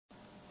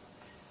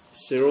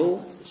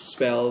Cyril,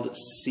 spelled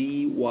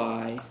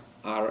Cyril,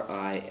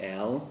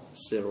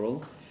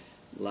 Cyril.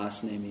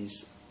 Last name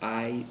is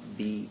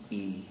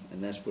IBE,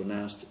 and that's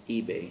pronounced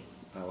eBay.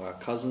 Our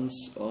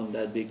cousins own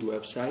that big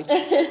website,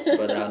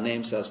 but our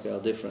names are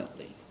spelled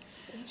differently.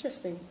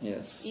 Interesting.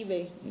 Yes.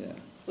 eBay. Yeah.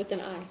 With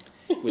an I.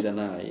 With an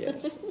I,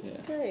 yes. Yeah.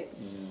 Great.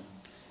 Yeah.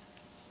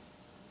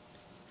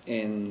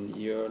 And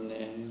your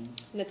name?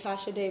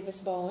 Natasha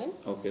Davis Bowen.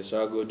 Okay, so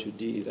I'll go to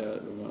D.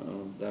 That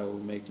will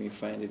make me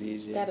find it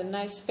easier. Got a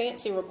nice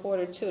fancy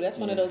recorder too. That's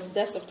one of those.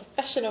 That's a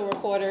professional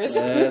recorders.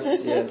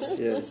 Yes, yes,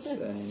 yes.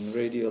 In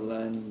radio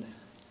land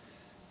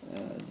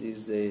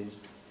these days.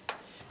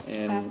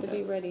 And have to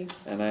be ready.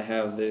 And I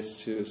have this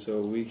too,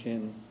 so we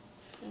can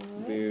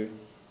be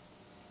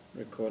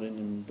recording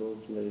in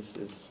both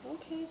places.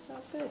 Okay,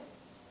 sounds good.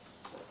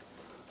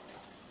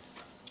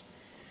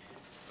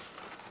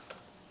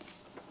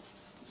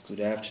 Good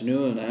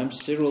afternoon, I'm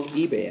Cyril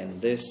Ebe, and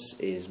this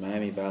is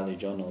Miami Valley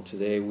Journal.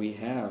 Today we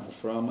have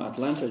from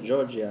Atlanta,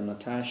 Georgia,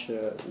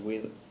 Natasha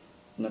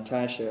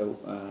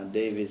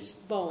Davis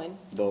Bowen.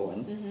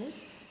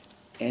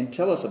 And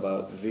tell us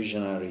about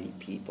Visionary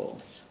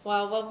People.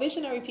 Well,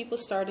 Visionary People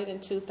started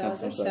in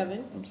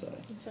 2007. I'm sorry.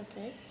 It's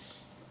okay.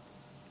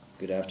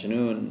 Good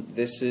afternoon.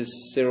 This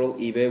is Cyril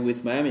Ebe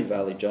with Miami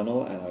Valley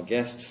Journal, and our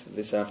guest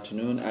this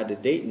afternoon at the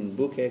Dayton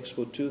Book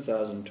Expo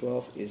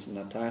 2012 is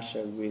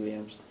Natasha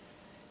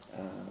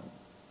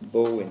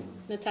Bowen.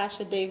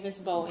 Natasha Davis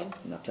Bowen.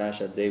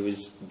 Natasha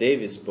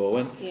Davis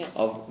Bowen, yes,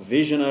 of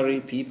Visionary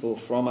People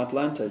from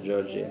Atlanta,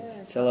 Georgia.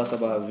 Yes. Tell us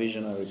about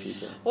Visionary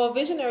People. Well,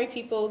 Visionary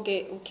People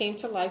came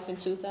to life in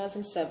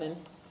 2007.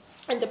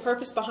 And the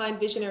purpose behind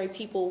Visionary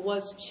People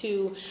was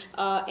to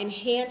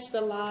enhance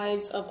the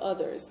lives of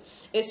others.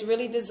 It's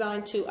really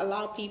designed to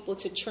allow people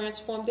to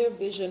transform their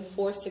vision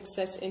for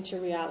success into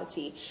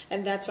reality.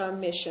 And that's our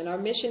mission. Our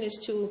mission is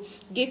to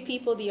give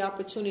people the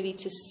opportunity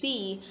to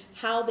see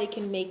how they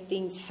can make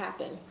things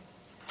happen.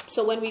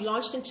 So when we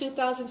launched in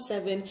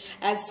 2007,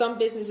 as some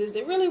businesses,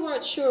 they really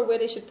weren't sure where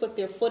they should put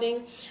their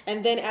footing.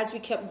 And then as we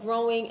kept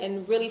growing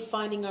and really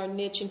finding our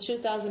niche, in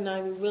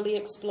 2009, we really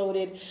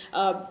exploded,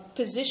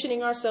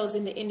 positioning ourselves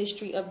in the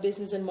industry of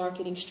business and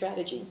marketing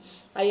strategy.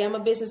 I am a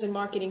business and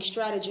marketing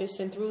strategist,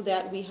 and through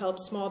that, we help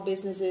small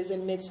businesses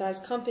and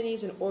mid-sized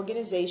companies and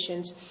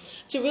organizations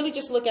to really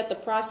just look at the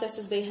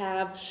processes they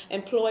have,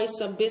 employ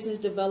some business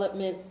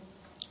development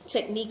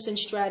techniques and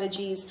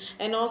strategies,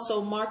 and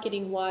also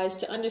marketing wise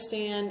to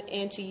understand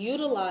and to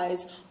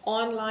utilize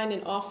online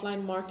and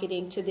offline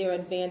marketing to their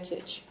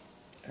advantage.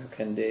 How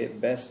can they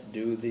best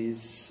do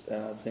these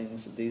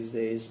things these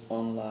days,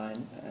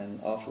 online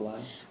and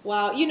offline?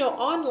 Well, you know,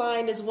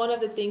 online is one of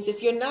the things.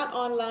 If you're not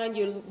online,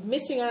 you're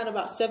missing out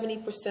about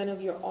 70%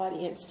 of your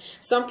audience.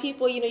 Some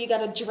people, you know, you got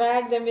to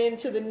drag them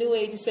into the new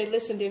age and say,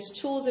 listen, there's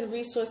tools and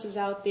resources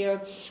out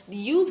there.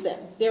 Use them.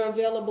 They're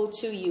available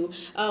to you.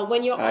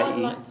 When you're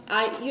online,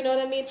 you know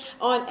what I mean?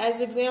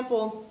 As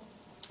example,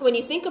 when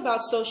you think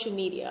about social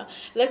media,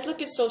 let's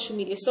look at social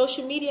media.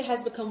 Social media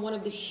has become one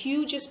of the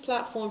hugest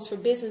platforms for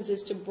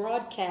businesses to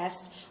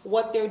broadcast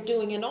what they're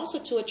doing and also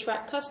to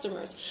attract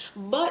customers.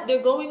 But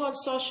they're going on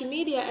social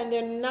media and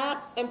they're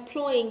not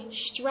employing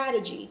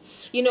strategy.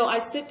 You know, I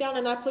sit down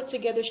and I put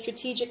together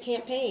strategic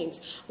campaigns.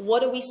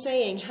 What are we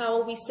saying?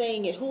 How are we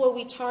saying it? Who are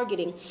we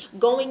targeting?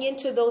 Going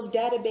into those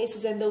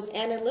databases and those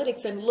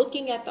analytics and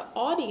looking at the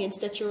audience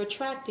that you're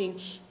attracting,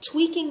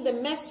 tweaking the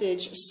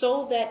message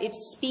so that it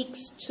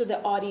speaks to the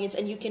audience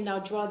and you can now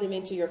draw them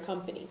into your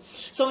company.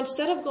 So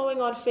instead of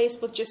going on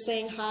Facebook just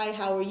saying, hi,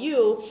 how are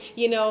you,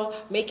 you know,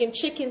 making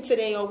chicken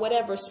today or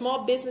whatever,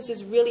 small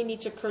businesses really need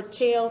to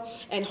curtail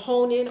and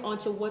hone in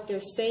onto what they're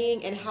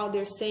saying and how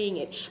they're saying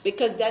it,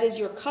 because that is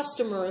your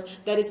customer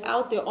that is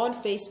out there on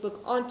Facebook,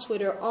 on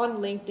Twitter, on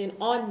LinkedIn,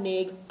 on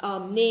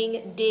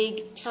Ning,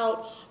 Dig,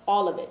 Tout,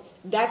 all of it.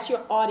 That's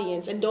your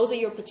audience, and those are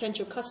your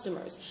potential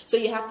customers. So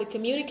you have to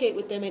communicate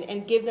with them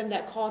and give them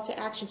that call to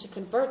action to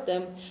convert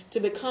them to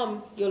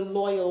become your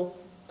loyal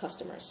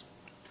customers.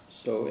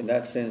 So in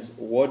that sense,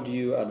 what do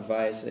you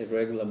advise a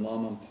regular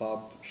mom and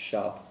pop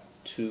shop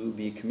to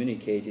be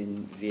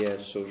communicating via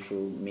social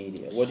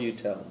media? What do you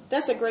tell them?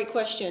 That's a great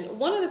question.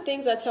 One of the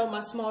things I tell my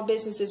small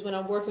businesses when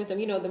I'm working with them,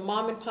 you know, the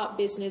mom and pop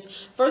business,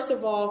 first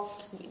of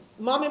all,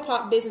 mom and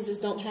pop businesses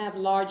don't have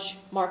large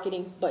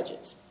marketing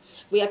budgets.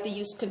 We have to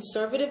use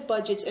conservative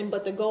budgets,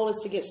 but the goal is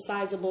to get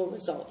sizable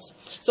results.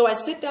 So I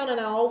sit down and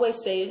I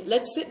always say,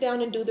 let's sit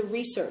down and do the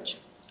research.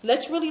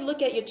 Let's really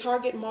look at your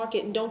target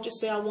market and don't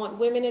just say, I want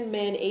women and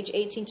men age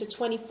 18 to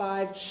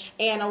 25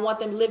 and I want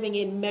them living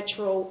in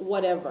metro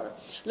whatever.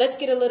 Let's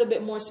get a little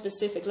bit more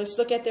specific. Let's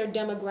look at their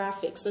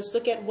demographics. Let's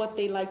look at what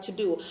they like to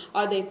do.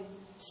 Are they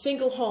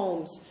single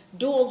homes,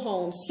 dual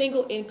homes,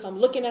 single income,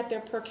 looking at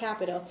their per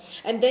capita?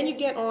 And then you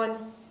get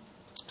on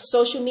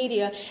social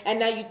media, and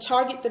now you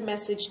target the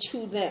message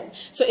to them.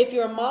 So if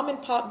you're a mom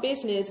and pop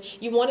business,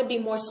 you want to be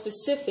more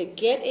specific.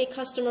 Get a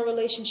customer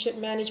relationship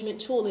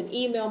management tool, an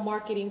email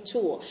marketing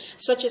tool,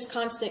 such as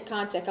Constant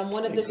Contact. I'm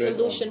one of the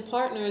solution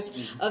partners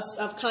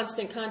of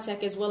Constant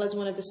Contact, as well as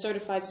one of the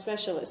certified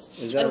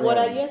specialists. Is that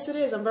right? Yes, it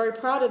is. I'm very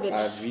proud of it.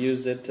 I've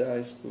used it.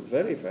 It's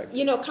very effective.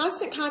 You know,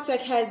 Constant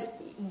Contact has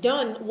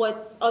done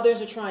what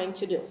others are trying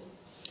to do.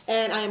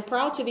 And I am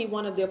proud to be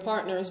one of their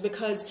partners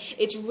because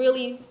it's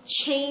really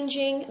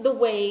changing the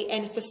way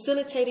and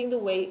facilitating the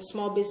way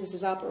small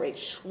businesses operate.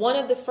 One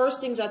of the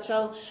first things I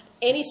tell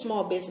any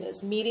small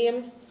business,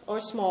 medium or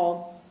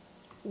small,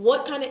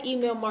 what kind of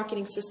email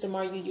marketing system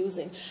are you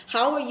using?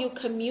 How are you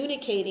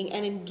communicating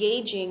and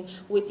engaging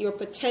with your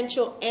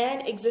potential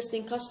and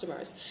existing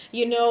customers?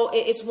 You know,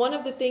 it's one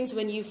of the things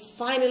when you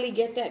finally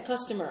get that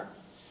customer.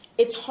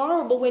 It's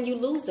horrible when you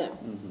lose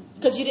them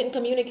because you didn't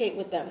communicate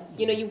with them.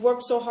 You know, you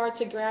work so hard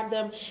to grab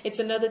them. It's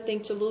another thing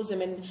to lose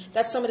them. And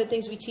that's some of the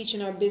things we teach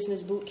in our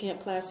business boot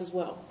camp class as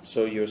well.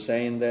 So you're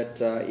saying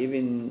that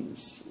even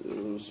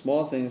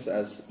small things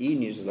as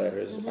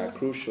e-newsletters are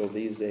crucial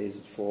these days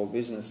for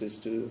businesses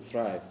to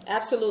thrive.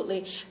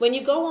 Absolutely. When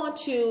you go on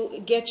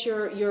to get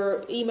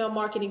your email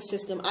marketing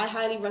system, I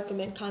highly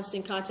recommend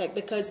Constant Contact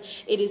because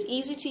it is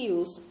easy to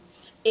use.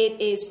 It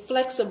is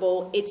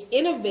flexible. It's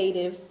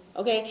innovative.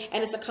 Okay,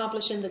 and it's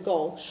accomplishing the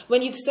goal.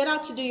 When you set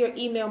out to do your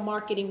email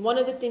marketing, one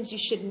of the things you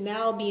should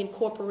now be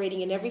incorporating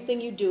in everything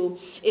you do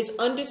is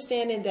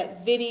understanding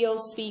that video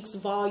speaks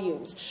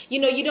volumes. You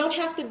know, you don't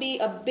have to be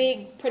a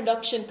big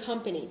production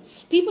company.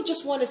 People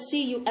just want to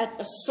see you at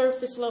a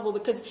surface level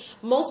because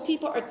most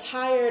people are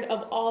tired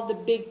of all the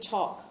big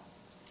talk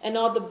and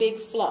all the big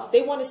fluff.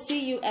 They want to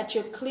see you at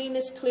your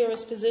cleanest,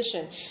 clearest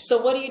position. So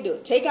what do?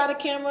 Take out a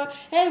camera.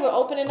 Hey, we're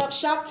opening up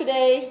shop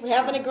today. We're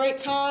having a great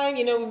time.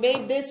 You know, we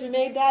made this, we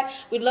made that.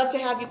 We'd love to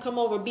have you come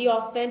over. Be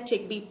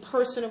authentic, be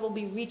personable,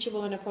 be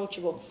reachable and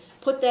approachable.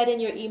 Put that in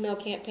your email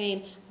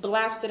campaign.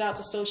 Blast it out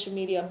to social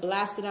media.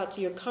 Blast it out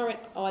to your current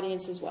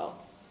audience as well.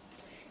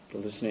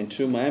 You're listening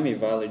to Miami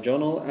Valley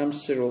Journal. I'm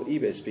Cyril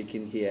Ibe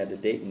speaking here at the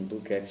Dayton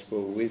Book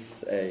Expo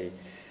with a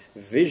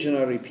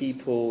visionary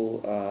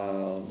people,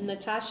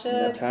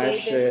 Natasha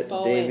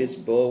Davis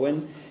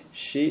Bowen.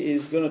 She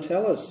is going to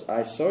tell us,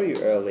 I saw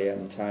you earlier,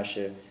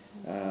 Natasha,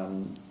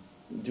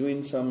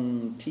 doing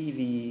some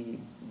TV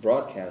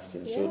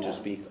broadcasting, so to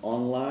speak,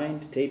 online,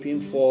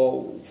 taping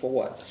for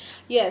what?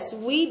 Yes,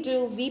 we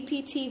do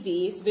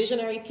VPTV. It's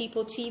Visionary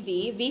People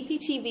TV.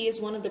 VPTV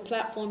is one of the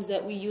platforms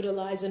that we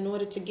utilize in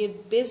order to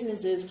give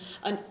businesses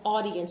an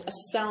audience, a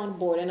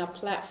soundboard, and a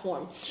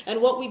platform.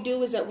 And what we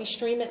do is that we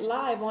stream it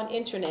live on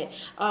internet.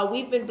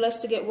 We've been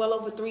blessed to get well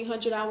over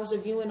 300 hours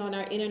of viewing on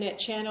our internet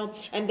channel,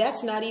 and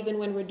that's not even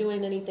when we're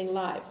doing anything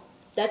live.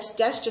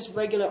 That's just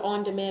regular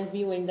on-demand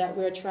viewing that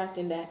we're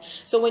attracting that.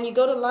 So when you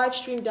go to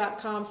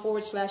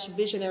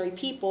livestream.com/visionary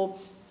people,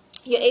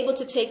 you're able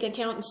to take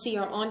account and see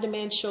our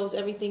on-demand shows,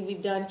 everything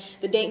we've done.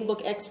 The Dayton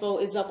Book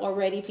Expo is up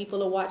already.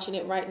 People are watching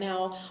it right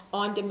now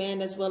on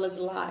demand as well as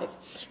live.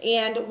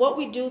 And what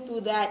we do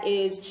through that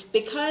is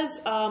because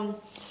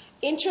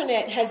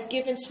internet has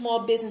given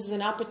small businesses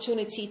an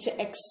opportunity to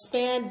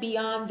expand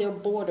beyond their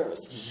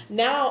borders.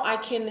 Now I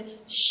can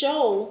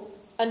show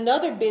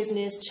another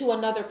business to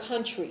another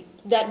country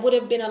that would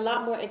have been a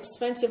lot more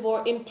expensive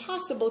or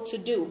impossible to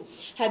do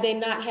had they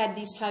not had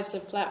these types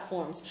of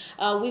platforms.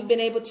 We've been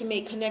able to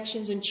make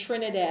connections in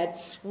Trinidad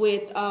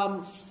with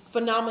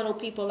phenomenal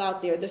people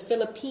out there. The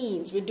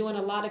Philippines, we're doing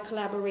a lot of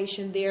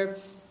collaboration there.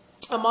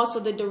 I'm also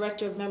the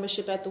director of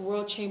membership at the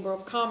World Chamber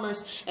of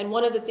Commerce, and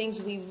one of the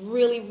things we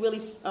really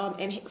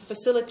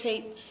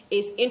facilitate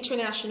is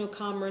international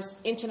commerce,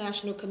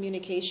 international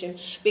communication,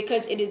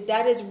 because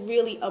that is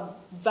really a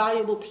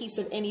valuable piece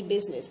of any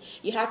business.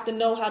 You have to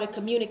know how to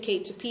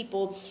communicate to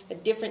people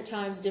at different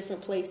times,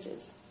 different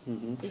places.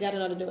 You got to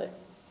know how to do it.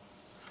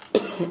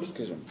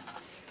 Excuse me.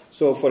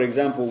 So, for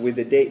example, with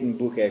the Dayton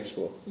Book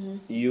Expo,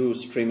 you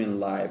streaming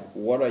live,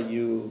 what are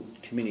you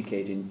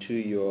communicating to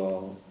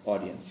your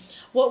audience?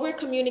 What we're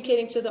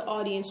communicating to the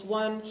audience,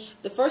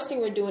 the first thing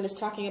we're doing is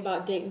talking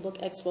about Dayton Book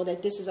Expo,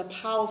 that this is a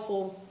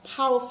powerful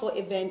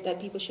event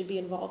that people should be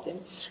involved in.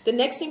 The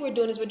next thing we're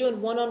doing is we're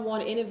doing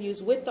one-on-one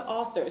interviews with the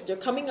authors. They're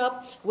coming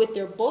up with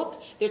their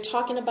book. They're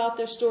talking about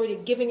their story.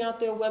 They're giving out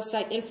their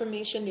website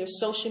information, their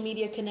social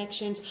media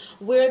connections.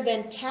 We're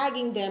then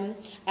tagging them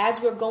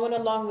as we're going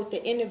along with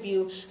the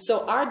interview.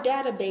 So our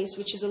database,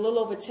 which is a little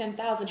over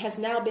 10,000, has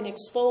now been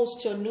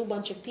exposed to a new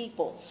bunch of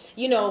people.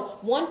 You know,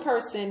 one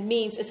person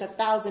means it's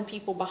 1,000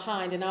 people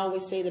behind, and I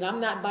always say that I'm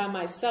not by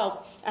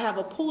myself. I have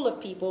a pool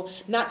of people,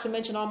 not to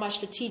mention all my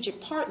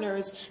strategic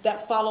partners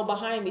that follow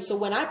behind me. So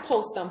when I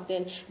post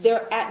something,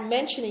 they're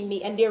mentioning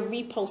me and they're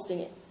reposting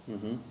it.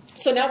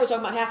 So now we're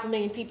talking about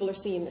 500,000 people are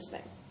seeing this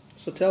thing.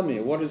 So tell me,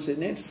 what is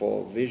in it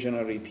for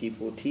Visionary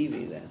People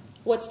TV then?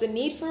 What's the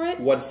need for it?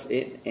 What's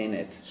it in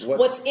it?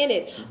 What's in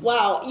it?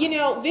 Wow. You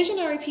know,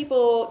 Visionary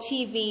People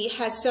TV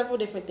has several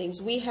different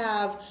things. We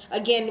have,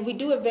 again, we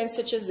do events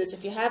such as this.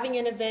 If you're having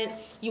an event,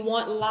 you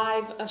want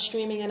live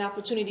streaming an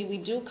opportunity, we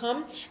do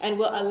come and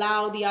we'll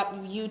allow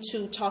you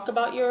to talk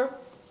about your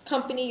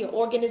company, your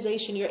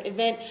organization, your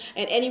event,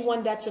 and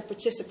anyone that's a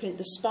participant,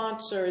 the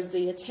sponsors,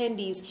 the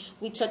attendees,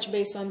 we touch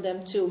base on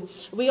them too.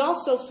 We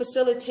also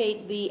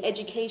facilitate the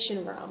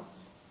education realm.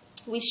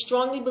 We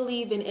strongly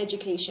believe in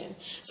education.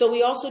 So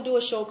we also do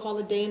a show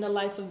called A Day in the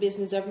Life of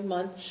Business every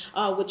month,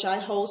 which I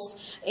host.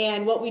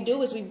 And what we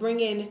do is we bring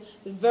in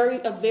a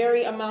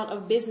very amount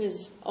of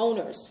business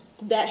owners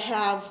that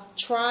have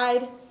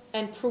tried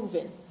and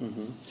proven.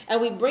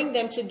 And we bring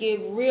them to give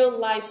real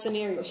life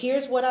scenario.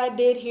 Here's what I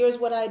did, here's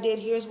what I did,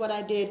 here's what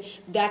I did.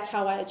 That's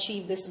how I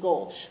achieved this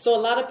goal. So a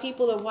lot of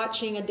people are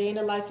watching A Day in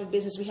the Life of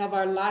Business. We have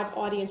our live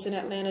audience in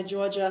Atlanta,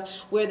 Georgia,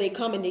 where they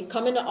come in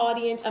the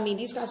audience. I mean,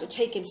 these guys are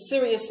taking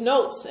serious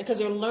notes because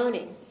they're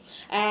learning.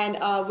 And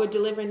we're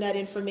delivering that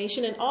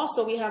information. And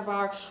also we have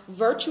our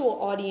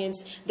virtual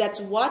audience that's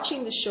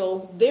watching the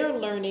show. They're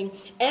learning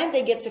and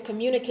they get to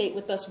communicate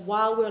with us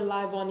while we're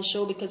live on the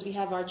show because we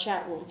have our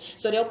chat room.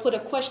 So they'll put a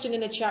question in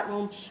the chat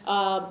room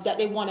that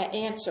they want to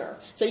answer.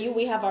 So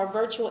we have our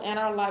virtual and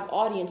our live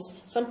audience.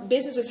 Some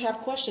businesses have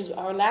questions.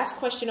 Our last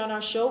question on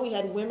our show, we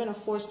had Women Are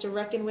Forced to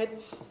Reckon With.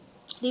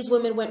 These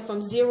women went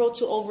from 0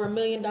 to over $1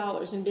 million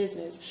in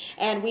business.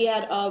 And we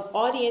had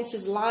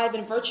audiences live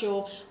and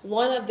virtual.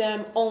 One of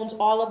them owns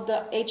all of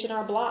the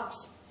H&R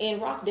blocks in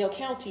Rockdale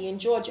County in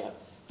Georgia.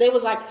 They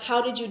was like,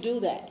 how did you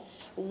do that?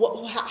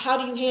 How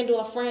do you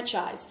handle a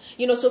franchise?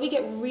 You know, so we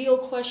get real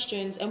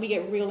questions and we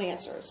get real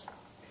answers.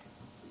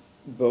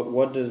 But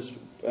what does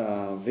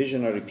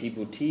Visionary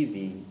People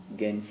TV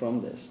gain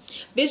from this?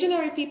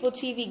 Visionary People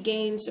TV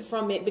gains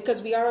from it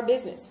because we are a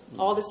business,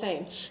 all the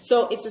same.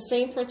 So it's the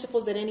same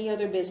principles that any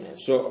other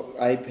business. So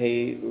I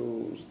pay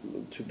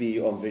to be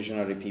on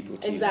Visionary People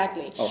TV?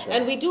 Exactly. Okay.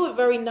 And we do it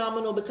very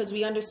nominal because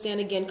we understand,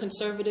 again,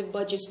 conservative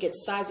budgets get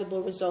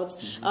sizable results.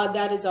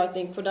 That is our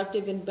thing.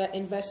 Productive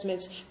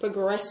investments,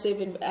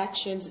 progressive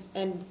actions,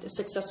 and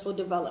successful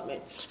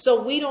development.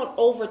 So we don't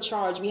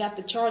overcharge. We have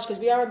to charge because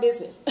we are a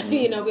business.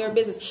 You know, we're a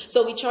business.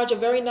 So we charge a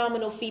very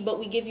nominal fee, but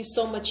we give you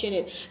so much in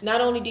it.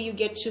 Not only do you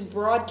get to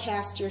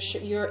broadcast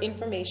your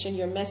information,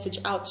 your message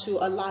out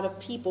to a lot of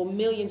people,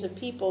 millions of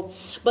people,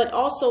 but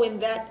also in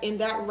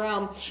that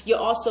realm, you're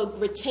also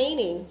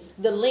retaining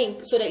the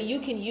link so that you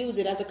can use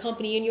it as a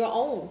company in your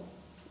own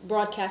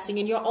broadcasting,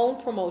 in your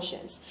own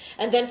promotions.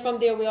 And then from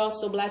there, we're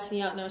also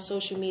blasting out in our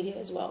social media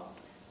as well.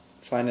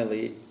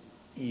 Finally,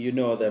 you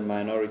know that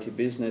minority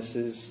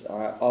businesses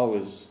are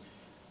always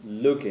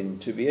looking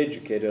to be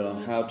educated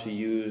on how to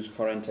use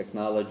current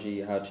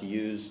technology, how to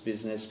use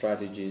business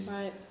strategies,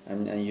 right.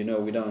 and you know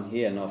we don't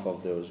hear enough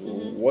of those.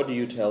 What do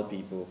you tell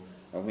people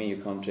when you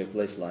come to a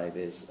place like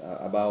this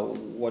about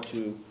what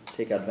to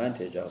take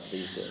advantage of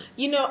these days?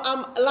 You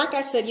know, like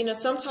I said, you know,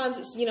 sometimes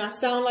it's, you know, I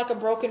sound like a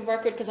broken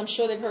record because I'm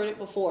sure they've heard it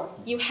before.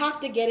 You have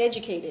to get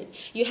educated.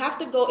 You have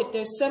to go, if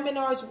there's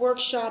seminars,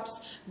 workshops,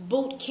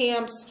 boot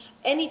camps,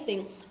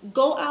 anything,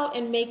 go out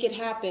and make it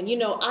happen. You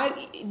know,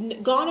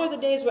 gone are the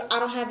days where I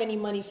don't have any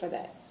money for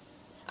that.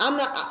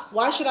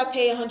 Why should I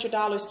pay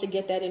 $100 to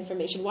get that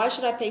information? Why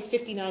should I pay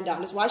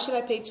 $59? Why should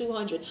I pay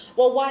 $200?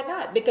 Well, why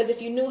not? Because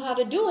if you knew how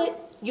to do it,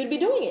 you'd be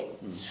doing it.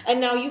 And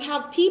now you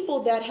have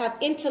people that have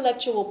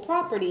intellectual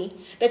property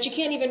that you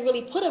can't even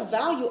really put a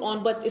value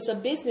on, but it's a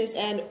business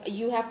and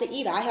you have to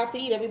eat. I have to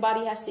eat.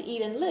 Everybody has to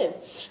eat and live.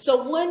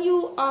 So when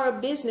you are a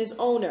business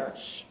owner,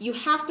 you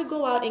have to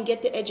go out and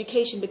get the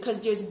education because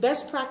there's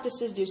best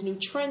practices. There's new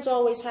trends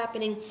always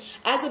happening.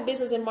 As a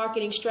business and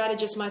marketing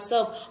strategist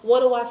myself, what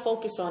do I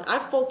focus on? I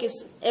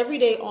focus every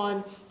day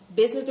on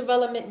business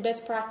development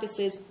best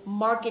practices,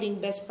 marketing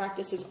best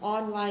practices,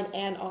 online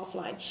and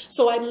offline.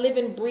 So I live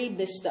and breathe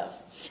this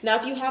stuff. Now,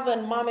 if you have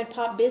a mom and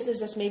pop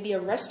business that's maybe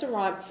a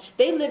restaurant,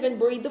 they live and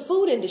breathe the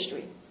food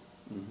industry.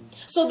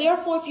 So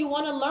therefore, if you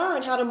want to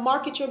learn how to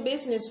market your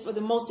business for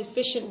the most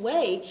efficient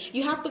way,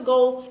 you have to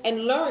go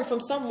and learn from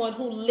someone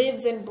who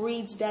lives and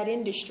breathes that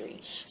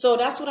industry. So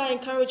that's what I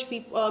encourage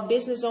people,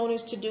 business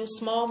owners to do,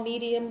 small,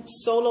 medium,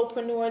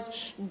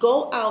 solopreneurs.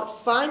 Go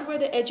out, find where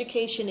the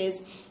education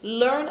is,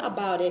 learn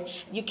about it.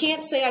 You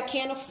can't say, I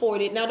can't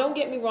afford it. Now, don't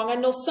get me wrong. I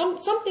know some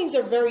things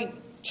are very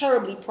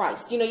terribly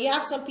priced. You know, you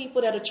have some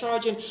people that are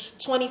charging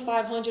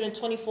 $2,500 and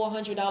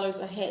 $2,400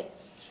 a head.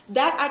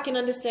 That I can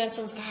understand.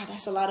 Someone's, God,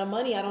 that's a lot of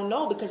money. I don't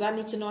know because I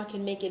need to know I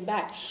can make it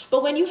back.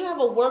 But when you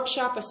have a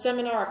workshop, a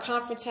seminar, a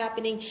conference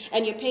happening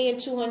and you're paying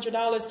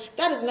 $200,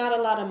 that is not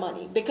a lot of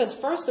money because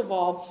first of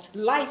all,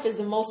 life is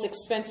the most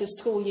expensive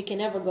school you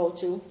can ever go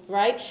to,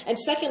 right? And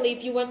secondly,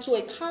 if you went to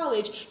a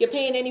college, you're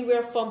paying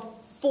anywhere from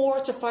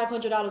 $400 to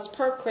 $500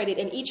 per credit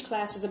and each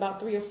class is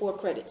about 3 or 4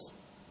 credits.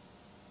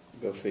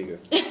 Go figure.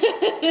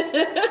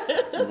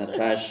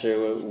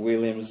 Natasha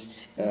Williams,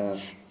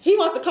 He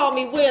wants to call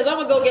me Wiz. I'm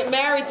going to go get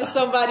married to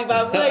somebody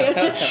by William.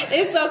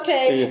 It's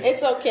okay.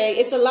 It's okay.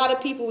 It's a lot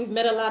of people. We've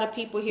met a lot of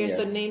people here,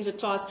 so names are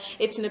tossed.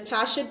 It's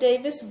Natasha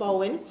Davis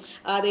Bowen.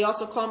 They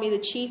also call me the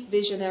Chief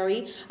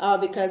Visionary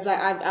because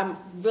I'm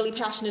really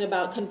passionate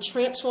about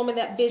transforming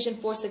that vision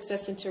for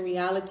success into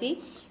reality.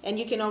 And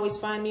you can always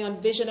find me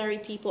on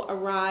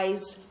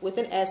visionarypeoplearise with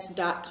an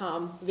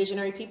S.com.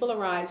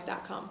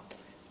 Visionarypeoplearise.com.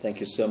 Thank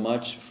you so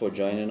much for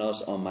joining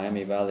us on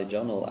Miami Valley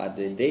Journal at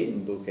the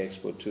Dayton Book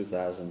Expo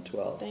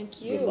 2012.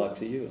 Thank you. Good luck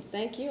to you.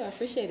 Thank you. I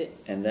appreciate it.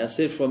 And that's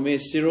it from me,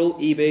 Cyril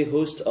eBay,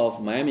 host of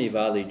Miami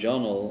Valley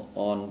Journal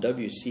on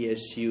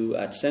WCSU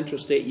at Central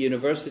State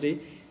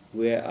University,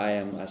 where I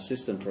am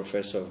Assistant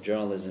Professor of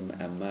Journalism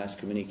and Mass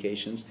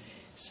Communications,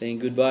 saying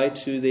goodbye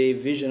to the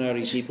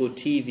Visionary People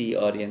TV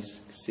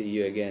audience. See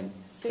you again.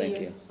 Thank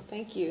you.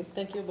 Thank you.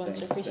 Thank you a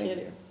bunch. I appreciate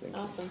it.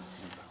 Awesome.